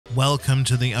Welcome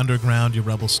to the underground, you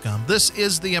rebel scum. This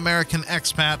is the American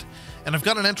Expat, and I've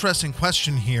got an interesting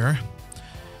question here.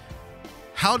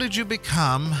 How did you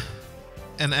become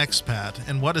an expat,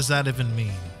 and what does that even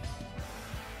mean?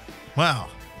 Well,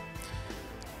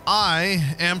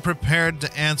 I am prepared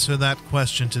to answer that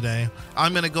question today.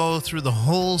 I'm going to go through the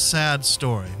whole sad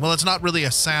story. Well, it's not really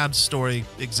a sad story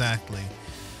exactly,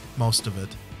 most of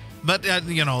it. But,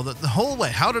 the whole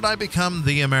way. How did I become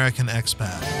the American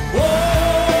Expat? Whoa!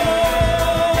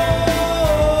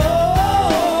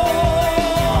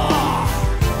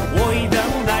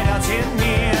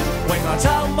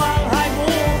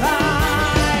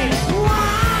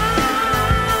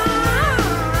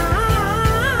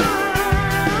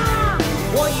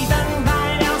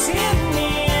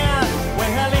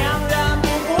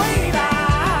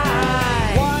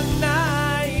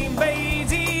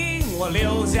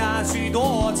 留下许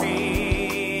多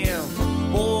情，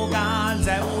不敢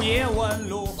在午夜问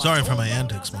路。Sorry for my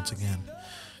antics once again.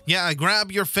 Yeah, grab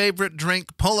your favorite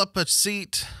drink, pull up a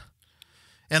seat,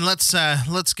 and let's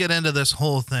get into this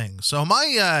whole thing. So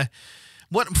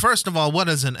first of all, what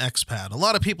is an expat? A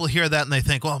lot of people hear that and they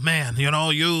think, well, man, you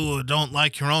don't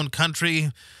like your own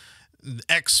country,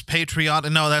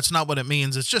 expatriate. No, that's not what it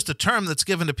means. It's just a term that's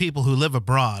given to people who live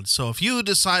abroad. So if you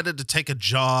decided to take a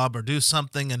job or do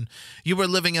something and you were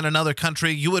living in another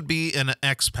country, you would be an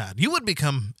expat. You would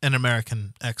become an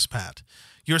American expat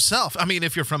yourself. I mean,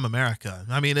 if you're from America.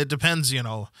 I mean, it depends,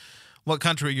 what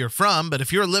country you're from. But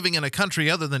if you're living in a country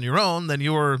other than your own, then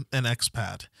you're an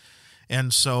expat.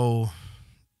 And so,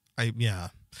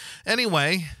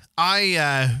 Anyway,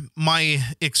 my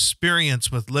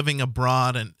experience with living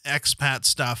abroad and expat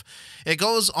stuff, it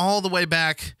goes all the way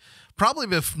back, probably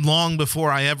long before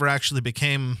I ever actually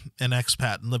became an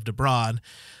expat and lived abroad.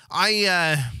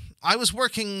 I was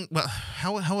working. Well,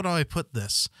 how would I put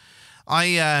this?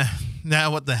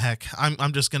 Now what the heck?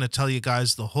 I'm just gonna tell you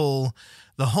guys the whole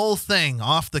thing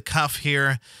off the cuff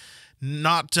here.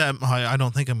 Not I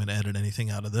don't think I'm gonna edit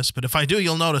anything out of this, but if I do,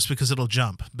 you'll notice because it'll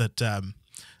jump. But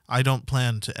I don't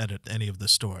plan to edit any of the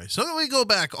story. So we go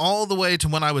back all the way to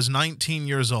when I was 19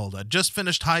 years old. I just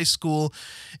finished high school,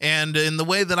 and in the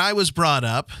way that I was brought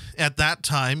up, at that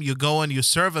time, you go and you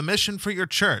serve a mission for your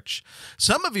church.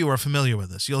 Some of you are familiar with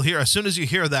this. You'll hear, as soon as you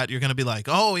hear that, you're going to be like,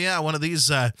 oh yeah, one of these,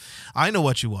 I know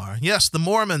what you are. Yes, the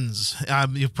Mormons.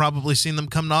 You've probably seen them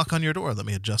come knock on your door. Let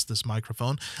me adjust this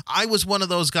microphone. I was one of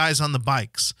those guys on the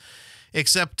bikes,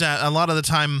 except a lot of the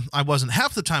time I wasn't.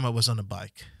 Half the time I was on a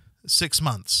bike. 6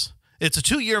 months. It's a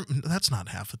 2-year, that's not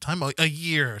half the time, a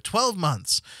year, 12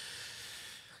 months.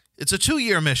 It's a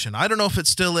 2-year mission. I don't know if it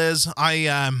still is.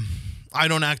 I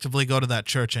don't actively go to that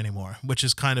church anymore, which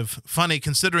is kind of funny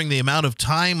considering the amount of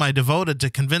time I devoted to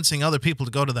convincing other people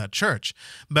to go to that church.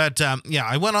 But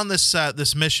I went on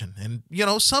this mission, and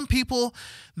some people,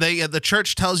 the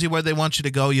church tells you where they want you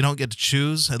to go. You don't get to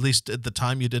choose. At least at the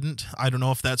time you didn't. I don't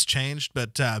know if that's changed,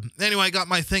 but anyway, I got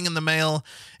my thing in the mail,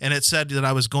 and it said that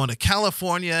I was going to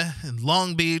California and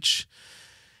Long Beach,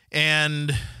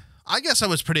 and I guess I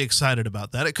was pretty excited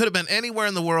about that. It could have been anywhere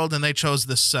in the world, and they chose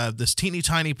this teeny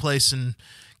tiny place in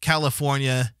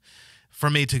California for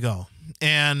me to go.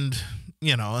 And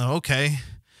okay,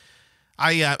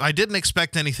 I didn't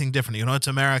expect anything different. It's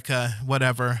America,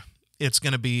 whatever. It's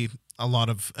going to be a lot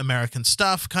of American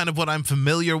stuff, kind of what I'm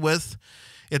familiar with.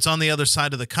 It's on the other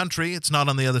side of the country. It's not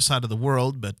on the other side of the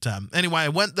world. But anyway, I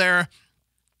went there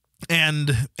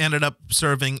and ended up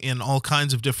serving in all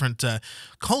kinds of different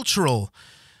cultural,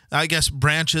 I guess,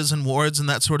 branches and wards and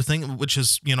that sort of thing, which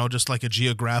is, just like a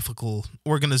geographical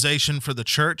organization for the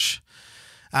church.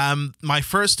 My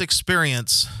first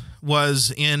experience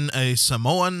was in a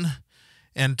Samoan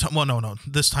and, no,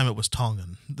 this time it was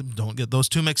Tongan. Don't get those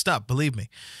two mixed up, believe me.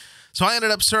 So I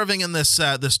ended up serving in this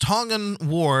Tongan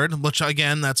ward, which,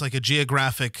 again, that's like a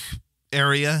geographic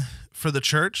area for the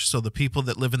church. So the people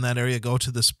that live in that area go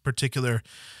to this particular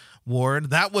ward.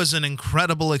 That was an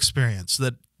incredible experience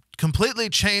that completely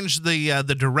changed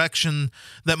the direction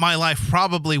that my life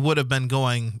probably would have been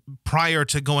going prior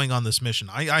to going on this mission.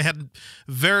 I had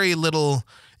very little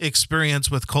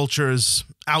experience with cultures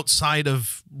outside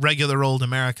of regular old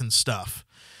American stuff,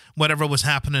 whatever was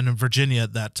happening in Virginia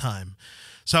at that time.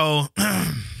 So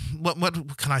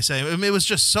what can I say? I mean, it was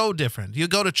just so different. You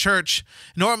go to church,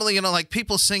 normally, like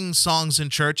people sing songs in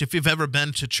church. If you've ever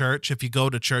been to church, if you go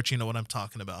to church, you know what I'm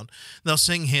talking about. They'll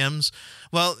sing hymns.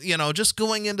 Well, just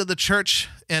going into the church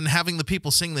and having the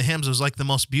people sing the hymns was like the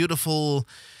most beautiful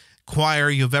choir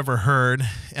you've ever heard.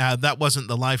 That wasn't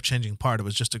the life-changing part. It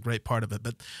was just a great part of it.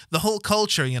 But the whole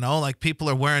culture, like people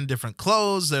are wearing different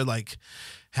clothes. They're like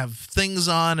have things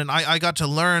on, and I got to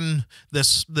learn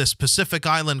this Pacific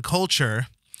Island culture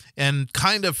and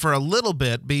kind of for a little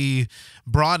bit be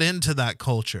brought into that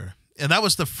culture. And that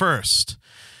was the first.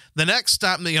 The next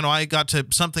stop, I got to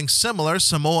something similar,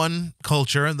 Samoan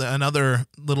culture, another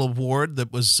little ward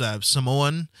that was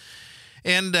Samoan,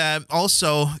 and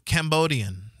also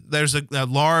Cambodian. There's a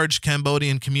large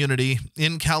Cambodian community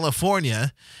in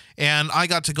California, and I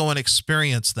got to go and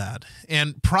experience that.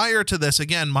 And prior to this,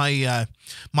 again, my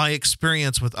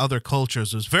experience with other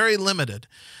cultures was very limited.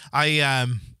 I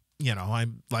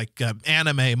like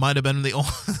anime might have been the only,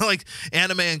 like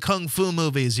anime and kung fu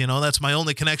movies. That's my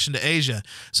only connection to Asia.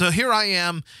 So here I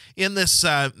am in this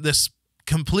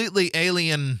completely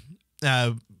alien,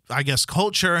 I guess,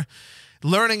 culture.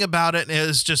 Learning about it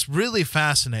is just really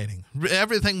fascinating.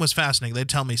 Everything was fascinating. They'd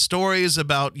tell me stories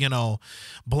about,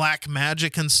 black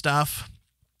magic and stuff,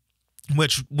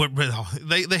 which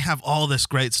they have all this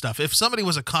great stuff. If somebody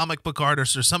was a comic book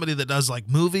artist or somebody that does like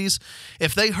movies,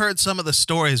 if they heard some of the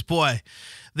stories, boy,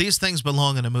 these things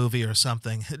belong in a movie or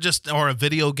something, or a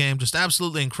video game, just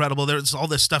absolutely incredible. There's all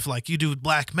this stuff like you do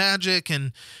black magic,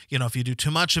 and if you do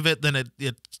too much of it, then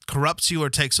it corrupts you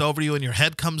or takes over you and your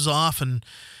head comes off, and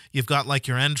you've got like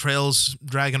your entrails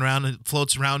dragging around and it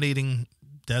floats around eating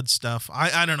dead stuff.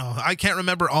 I don't know. I can't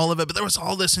remember all of it, but there was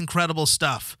all this incredible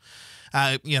stuff,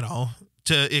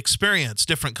 to experience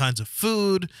different kinds of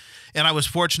food. And I was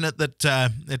fortunate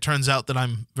that it turns out that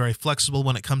I'm very flexible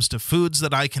when it comes to foods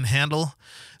that I can handle.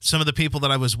 Some of the people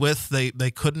that I was with,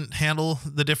 they couldn't handle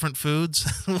the different foods.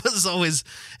 It was always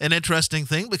an interesting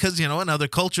thing because, in other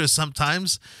cultures,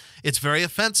 sometimes it's very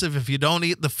offensive if you don't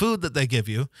eat the food that they give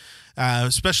you,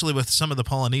 especially with some of the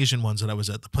Polynesian ones that I was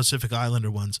at, the Pacific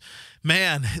Islander ones.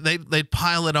 Man, they'd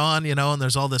pile it on, and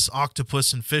there's all this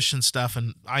octopus and fish and stuff,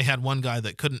 and I had one guy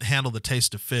that couldn't handle the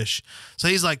taste of fish. So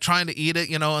he's like trying to eat it,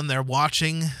 and they're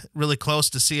watching really close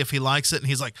to see if he likes it, and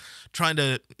he's like trying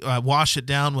to wash it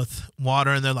down with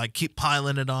water, and they're like, keep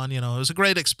piling it on, It was a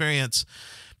great experience,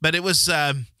 but it was...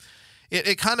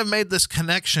 It kind of made this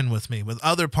connection with me with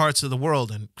other parts of the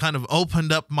world and kind of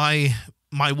opened up my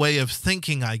way of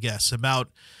thinking, I guess, about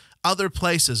other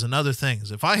places and other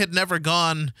things. If I had never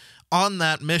gone on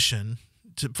that mission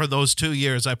for those 2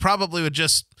 years, I probably would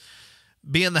just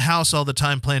be in the house all the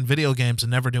time playing video games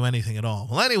and never do anything at all.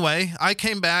 Well, anyway, I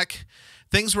came back.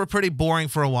 Things were pretty boring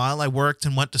for a while. I worked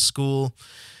and went to school,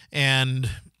 and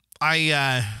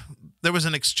there was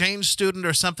an exchange student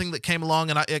or something that came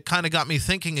along, and it kind of got me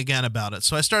thinking again about it.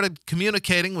 So I started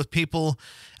communicating with people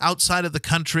outside of the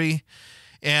country,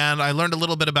 and I learned a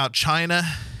little bit about China.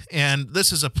 And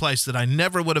this is a place that I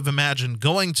never would have imagined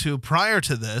going to prior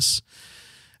to this,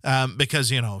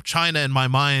 because, China in my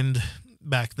mind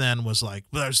back then was like,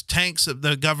 there's tanks,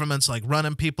 the government's like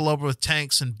running people over with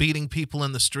tanks and beating people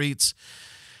in the streets.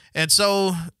 And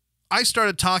so I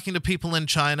started talking to people in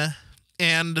China,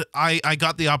 and I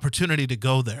got the opportunity to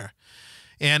go there.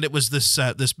 And it was this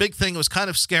big thing. It was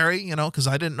kind of scary, because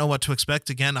I didn't know what to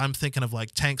expect. Again, I'm thinking of like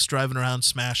tanks driving around,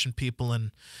 smashing people, and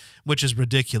which is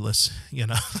ridiculous,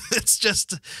 It's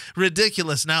just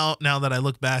ridiculous now that I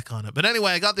look back on it. But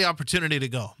anyway, I got the opportunity to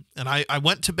go. And I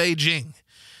went to Beijing.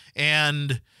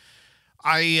 And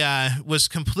I was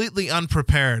completely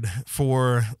unprepared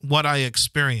for what I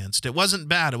experienced. It wasn't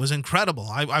bad. It was incredible.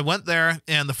 I went there,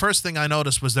 and the first thing I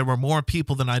noticed was there were more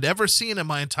people than I'd ever seen in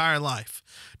my entire life,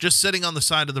 just sitting on the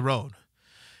side of the road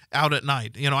out at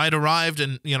night. I'd arrived,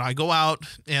 and, I go out,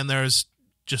 and there's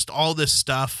just all this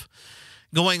stuff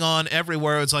going on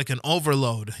everywhere. It's like an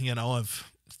overload,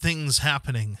 of things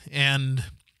happening. And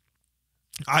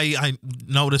I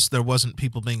noticed there wasn't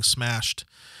people being smashed.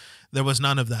 There was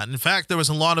none of that. In fact, there was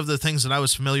a lot of the things that I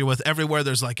was familiar with. Everywhere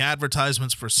there's like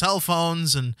advertisements for cell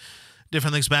phones and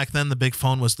different things. Back then, the big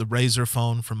phone was the Razr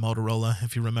phone from Motorola,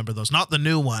 if you remember those. Not the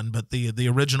new one, but the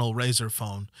original Razr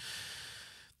phone.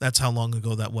 That's how long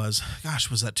ago that was. Gosh,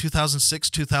 was that 2006,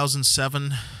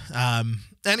 2007?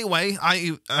 Anyway,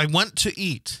 I went to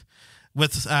eat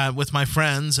with my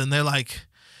friends, and they're like,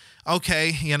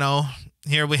 okay,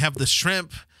 here we have the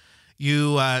shrimp.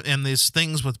 And these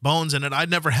things with bones in it.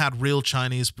 I'd never had real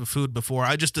Chinese food before.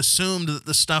 I just assumed that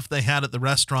the stuff they had at the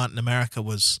restaurant in America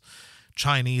was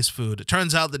Chinese food. It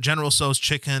turns out that General Tso's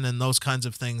chicken and those kinds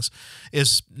of things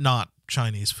is not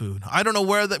Chinese food. I don't know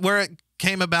where it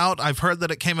came about. I've heard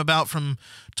that it came about from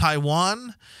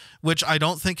Taiwan, which I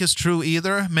don't think is true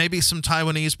either. Maybe some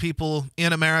Taiwanese people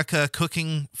in America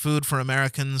cooking food for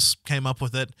Americans came up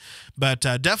with it, but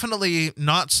definitely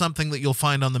not something that you'll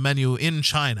find on the menu in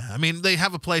China. I mean, they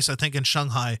have a place, I think, in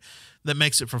Shanghai that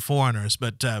makes it for foreigners,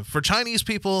 but for Chinese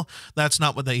people, that's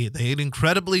not what they eat. They eat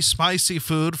incredibly spicy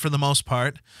food for the most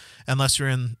part, unless you're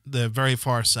in the very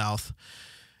far south.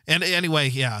 And anyway,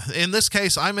 yeah, in this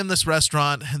case, I'm in this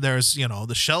restaurant. There's,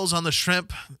 the shells on the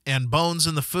shrimp and bones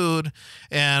in the food.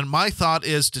 And my thought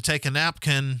is to take a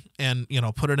napkin and,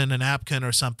 put it in a napkin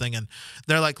or something. And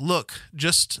they're like, look,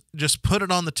 just put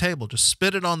it on the table. Just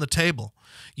spit it on the table.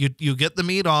 You get the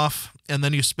meat off and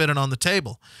then you spit it on the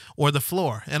table or the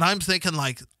floor. And I'm thinking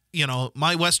like,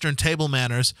 my Western table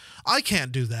manners, I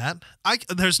can't do that.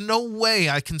 There's no way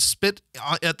I can spit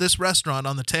at this restaurant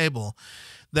on the table.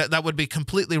 That would be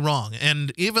completely wrong.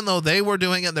 And even though they were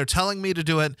doing it, they're telling me to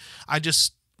do it, I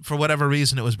just, for whatever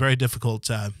reason, it was very difficult.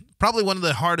 Probably one of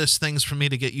the hardest things for me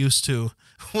to get used to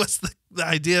was the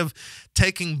idea of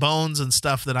taking bones and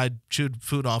stuff that I'd chewed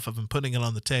food off of and putting it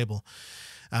on the table.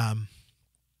 I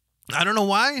don't know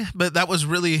why, but that was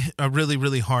really a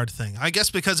really hard thing. I guess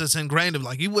because it's ingrained of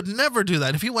like, you would never do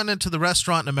that. If you went into the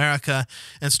restaurant in America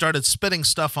and started spitting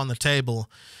stuff on the table,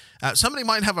 somebody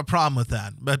might have a problem with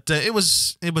that, but it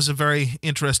was a very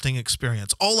interesting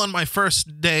experience. All on my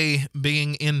first day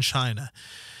being in China,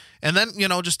 and then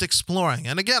just exploring.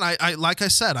 And again, I like I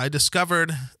said, I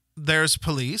discovered there's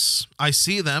police. I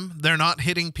see them. They're not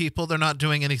hitting people. They're not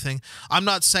doing anything. I'm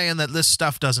not saying that this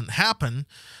stuff doesn't happen,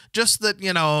 just that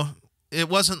it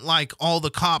wasn't like all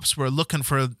the cops were looking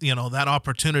for that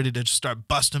opportunity to just start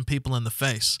busting people in the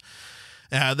face.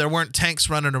 There weren't tanks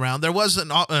running around. There was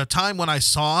a time when I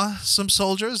saw some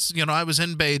soldiers. I was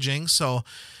in Beijing, so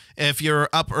if you're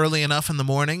up early enough in the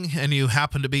morning and you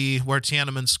happen to be where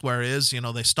Tiananmen Square is,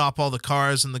 they stop all the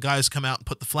cars and the guys come out and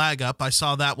put the flag up. I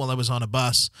saw that while I was on a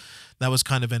bus. That was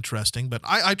kind of interesting. But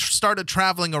I started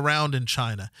traveling around in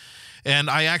China.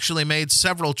 And I actually made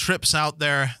several trips out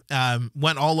there,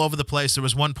 went all over the place. There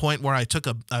was one point where I took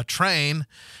a train.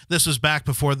 This was back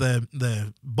before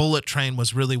the bullet train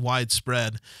was really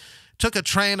widespread. Took a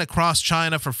train across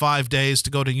China for 5 days to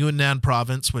go to Yunnan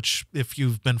province, which, if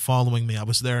you've been following me, I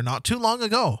was there not too long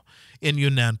ago in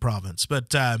Yunnan province.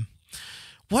 But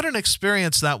what an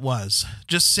experience that was.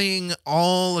 Just seeing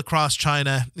all across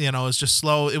China, it's just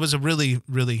slow. It was a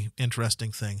really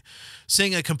interesting thing.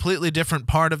 Seeing a completely different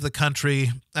part of the country,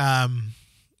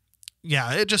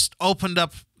 it just opened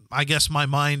up, I guess, my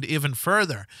mind even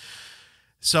further.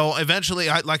 So eventually,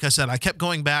 like I said, I kept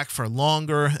going back for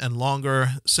longer and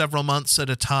longer, several months at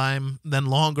a time, then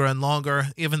longer and longer,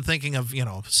 even thinking of,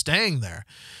 staying there.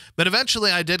 But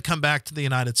eventually I did come back to the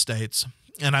United States.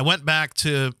 And I went back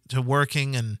to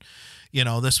working, and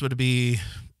this would be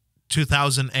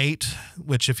 2008,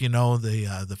 which, if you know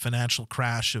the financial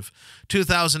crash of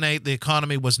 2008, the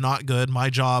economy was not good. My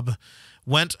job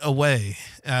went away.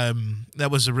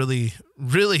 That was a really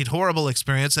horrible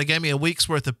experience. They gave me a week's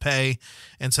worth of pay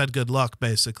and said good luck,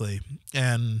 basically.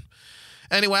 And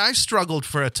anyway, I struggled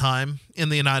for a time in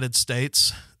the United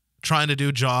States trying to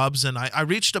do jobs, and I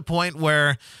reached a point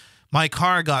where my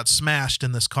car got smashed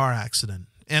in this car accident.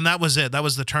 And that was it. That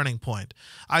was the turning point.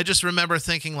 I just remember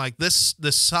thinking, like, this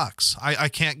sucks. I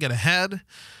can't get ahead.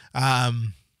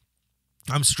 I'm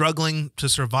struggling to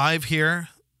survive here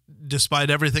despite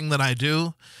everything that I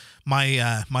do.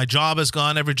 My job is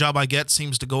gone. Every job I get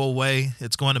seems to go away.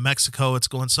 It's going to Mexico. It's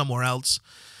going somewhere else.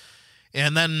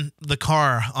 And then the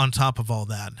car on top of all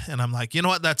that. And I'm like, you know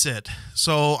what? That's it.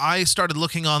 So I started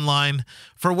looking online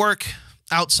for work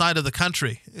outside of the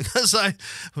country, because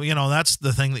that's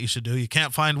the thing that you should do. You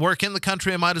can't find work in the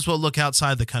country, I might as well look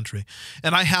outside the country.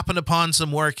 And I happened upon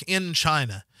some work in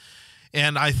China,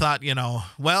 and I thought,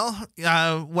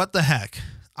 what the heck?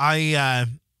 I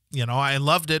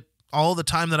loved it all the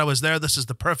time that I was there. This is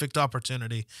the perfect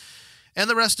opportunity. And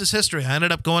the rest is history. I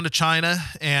ended up going to China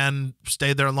and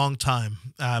stayed there a long time.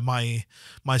 My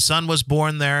son was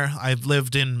born there. I've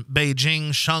lived in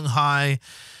Beijing, Shanghai,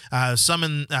 some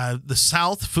in the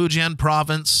south, Fujian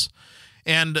province,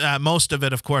 and most of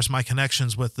it, of course, my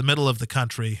connections with the middle of the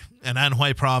country and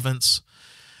Anhui province,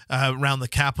 around the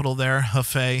capital there,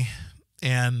 Hefei,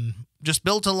 and just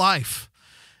built a life.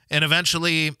 And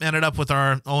eventually ended up with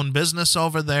our own business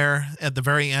over there at the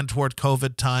very end toward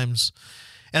COVID times.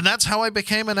 And that's how I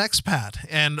became an expat.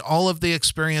 And all of the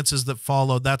experiences that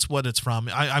followed, that's what it's from.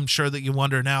 I'm sure that you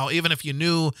wonder now, even if you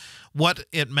knew what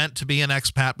it meant to be an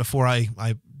expat before I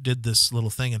did this little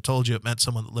thing and told you it meant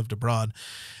someone that lived abroad.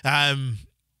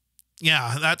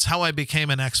 yeah, that's how I became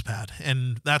an expat,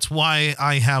 and that's why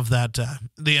I have that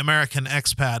the American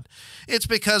Expat. It's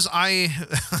because I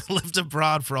lived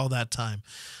abroad for all that time.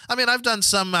 I mean, I've done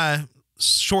some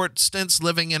short stints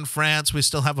living in France. We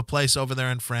still have a place over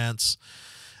there in France.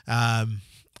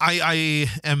 I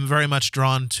am very much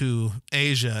drawn to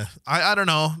Asia. I don't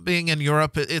know, being in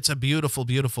Europe, it's a beautiful,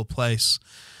 beautiful place,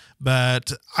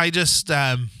 but I just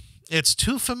it's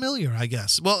too familiar, I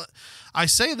guess. Well, I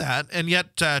say that, and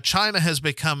yet China has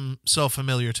become so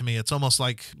familiar to me. It's almost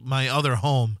like my other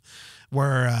home,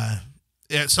 where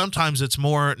sometimes it's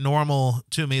more normal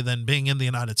to me than being in the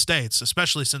United States,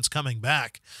 especially since coming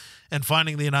back and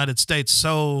finding the United States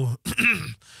so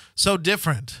so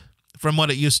different from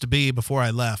what it used to be before I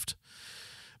left.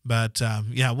 But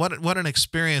yeah, what an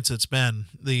experience it's been.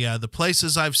 The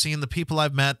places I've seen, the people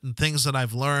I've met, and things that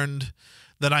I've learned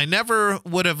that I never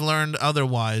would have learned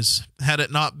otherwise had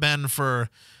it not been for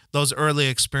those early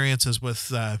experiences with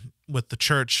the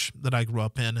church that I grew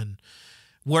up in and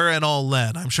where it all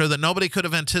led. I'm sure that nobody could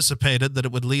have anticipated that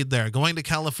it would lead there. Going to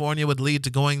California would lead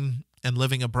to going and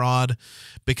living abroad,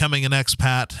 becoming an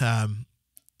expat.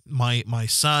 My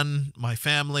son, my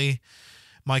family,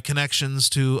 my connections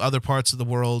to other parts of the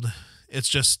world. It's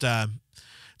just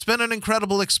it's been an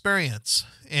incredible experience,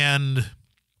 and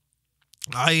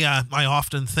I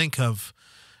often think of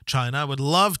China. I would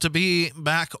love to be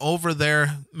back over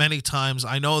there many times.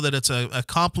 I know that it's a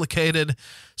complicated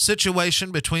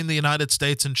situation between the United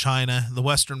States and China, the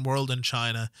Western world and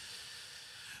China.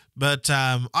 But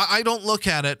I don't look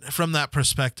at it from that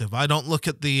perspective. I don't look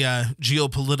at the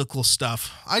geopolitical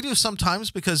stuff. I do sometimes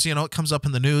because, you know, it comes up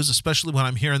in the news, especially when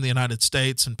I'm here in the United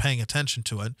States and paying attention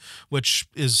to it, which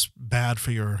is bad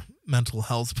for your mental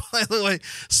health. By the way,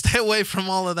 stay away from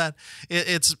all of that.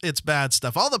 It's bad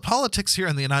stuff. All the politics here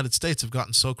in the United States have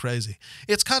gotten so crazy.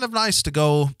 It's kind of nice to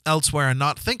go elsewhere and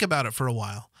not think about it for a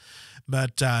while.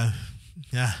 But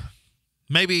yeah.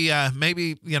 Maybe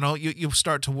you know, you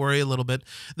start to worry a little bit.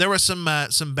 There were some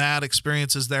bad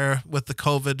experiences there with the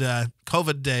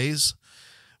COVID days,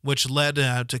 which led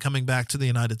to coming back to the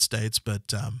United States.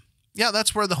 But yeah,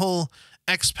 that's where the whole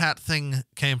expat thing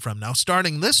came from. Now,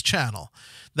 starting this channel,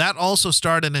 that also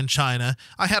started in China.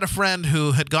 I had a friend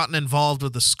who had gotten involved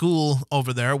with a school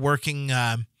over there, working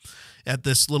at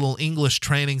this little English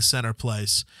training center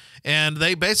place, and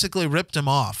they basically ripped him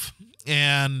off.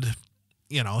 And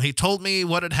you know, he told me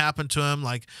what had happened to him.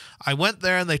 Like, I went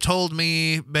there and they told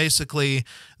me basically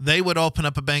they would open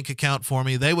up a bank account for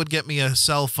me. They would get me a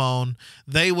cell phone.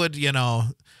 They would, you know,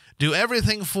 do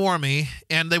everything for me,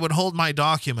 and they would hold my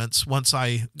documents once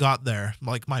I got there,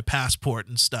 like my passport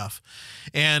and stuff.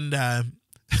 And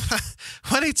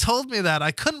when he told me that,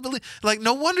 I couldn't believe, like,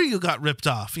 no wonder you got ripped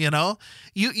off, you know?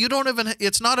 You don't even,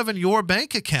 it's not even your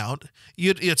bank account.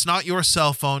 It's not your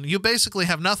cell phone. You basically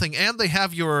have nothing, and they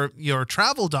have your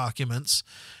travel documents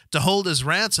to hold as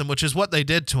ransom, which is what they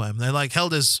did to him. They, like,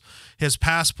 held his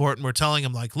passport and were telling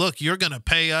him, like, look, you're going to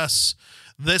pay us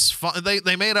this.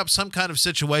 They made up some kind of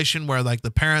situation where, like,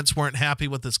 the parents weren't happy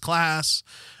with his class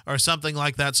or something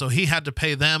like that, so he had to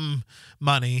pay them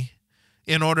money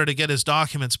in order to get his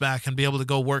documents back and be able to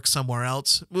go work somewhere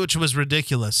else, which was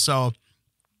ridiculous. So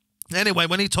anyway,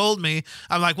 when he told me,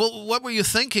 I'm like, well, what were you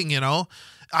thinking, you know?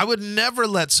 I would never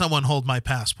let someone hold my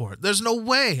passport. There's no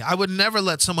way. I would never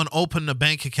let someone open a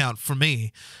bank account for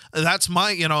me. That's my,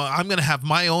 you know, I'm going to have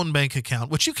my own bank account,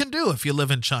 which you can do if you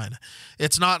live in China.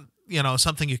 It's not, you know,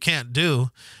 something you can't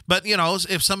do. But, you know,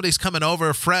 if somebody's coming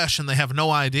over fresh and they have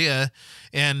no idea,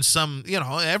 and some, you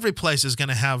know, every place is going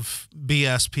to have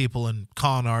BS people and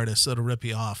con artists that'll rip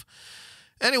you off.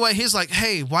 Anyway, he's like,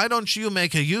 hey, why don't you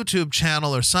make a YouTube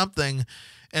channel or something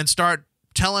and start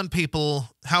telling people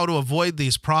how to avoid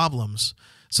these problems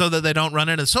so that they don't run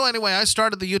into it. So anyway, I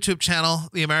started the YouTube channel,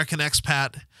 The American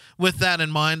Expat, with that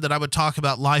in mind, that I would talk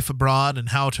about life abroad and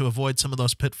how to avoid some of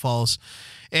those pitfalls.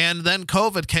 And then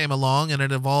COVID came along and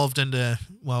it evolved into,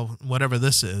 well, whatever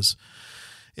this is.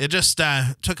 It just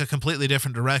took a completely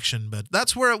different direction. But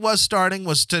that's where it was starting,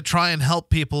 was to try and help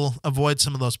people avoid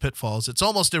some of those pitfalls. It's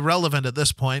almost irrelevant at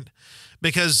this point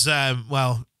because,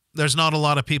 well, there's not a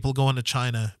lot of people going to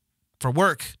China for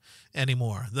work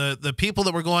anymore. The people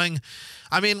that were going,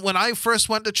 I mean, when I first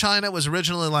went to China, it was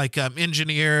originally like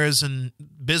engineers and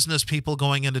business people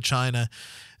going into China.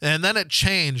 And then it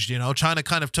changed, you know, China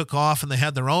kind of took off and they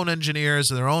had their own engineers,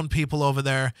 their own people over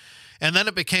there. And then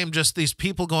it became just these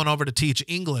people going over to teach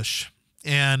English.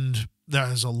 And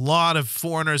there's a lot of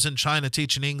foreigners in China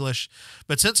teaching English.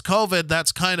 But since COVID,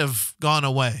 that's kind of gone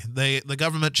away. The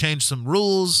government changed some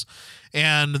rules,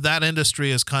 and that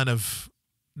industry is kind of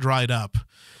dried up.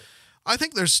 I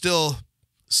think there's still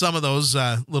some of those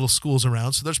little schools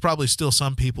around. So there's probably still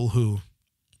some people who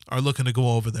are looking to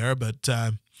go over there, but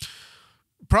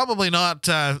probably not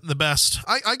the best.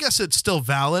 I guess it's still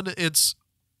valid. It's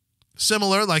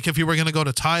similar, like if you were going to go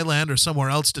to Thailand or somewhere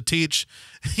else to teach,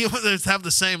 you would have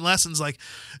the same lessons. Like,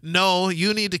 no,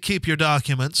 you need to keep your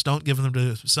documents. Don't give them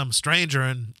to some stranger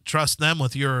and trust them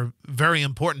with your very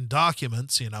important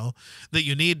documents, that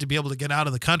you need to be able to get out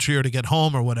of the country or to get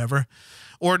home or whatever,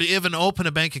 or to even open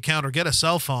a bank account or get a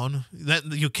cell phone. That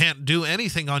you can't do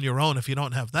anything on your own if you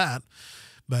don't have that.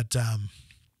 But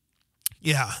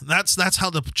yeah, that's how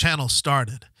the channel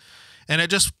started. And it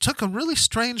just took a really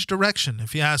strange direction,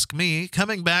 if you ask me,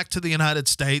 coming back to the United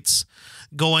States,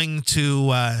 going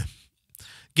to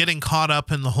getting caught up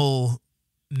in the whole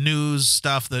news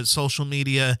stuff, the social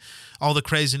media, all the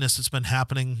craziness that's been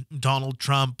happening, Donald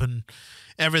Trump and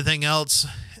everything else,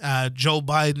 Joe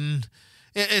Biden.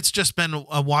 It's just been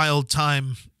a wild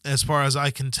time as far as I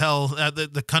can tell.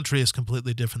 The country is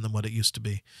completely different than what it used to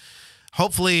be.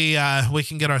 Hopefully, we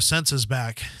can get our senses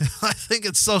back. I think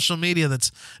it's social media that's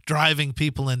driving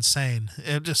people insane.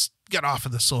 Just get off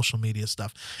of the social media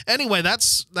stuff. Anyway,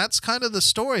 that's kind of the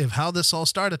story of how this all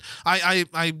started.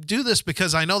 I do this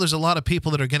because I know there's a lot of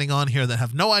people that are getting on here that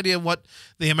have no idea what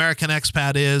the American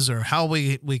Expat is or how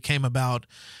we came about.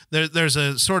 There's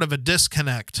a sort of a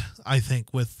disconnect, I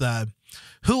think, with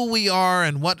who we are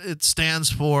and what it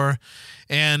stands for.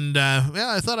 And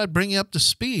I thought I'd bring you up to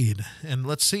speed. And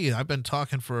let's see, I've been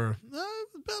talking for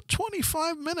about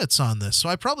 25 minutes on this, so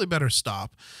I probably better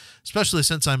stop, especially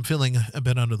since I'm feeling a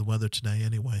bit under the weather today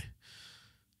anyway.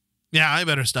 Yeah, I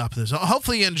better stop this.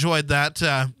 Hopefully you enjoyed that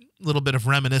little bit of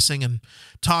reminiscing and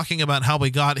talking about how we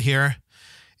got here.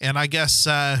 And I guess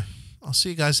I'll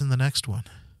see you guys in the next one.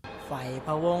 ไฟพ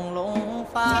ะวงหลง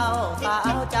เฝ้าสา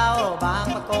วเจ้าบาง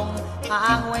ปะกงทา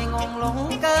งห้วยงงหลง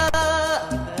เกิด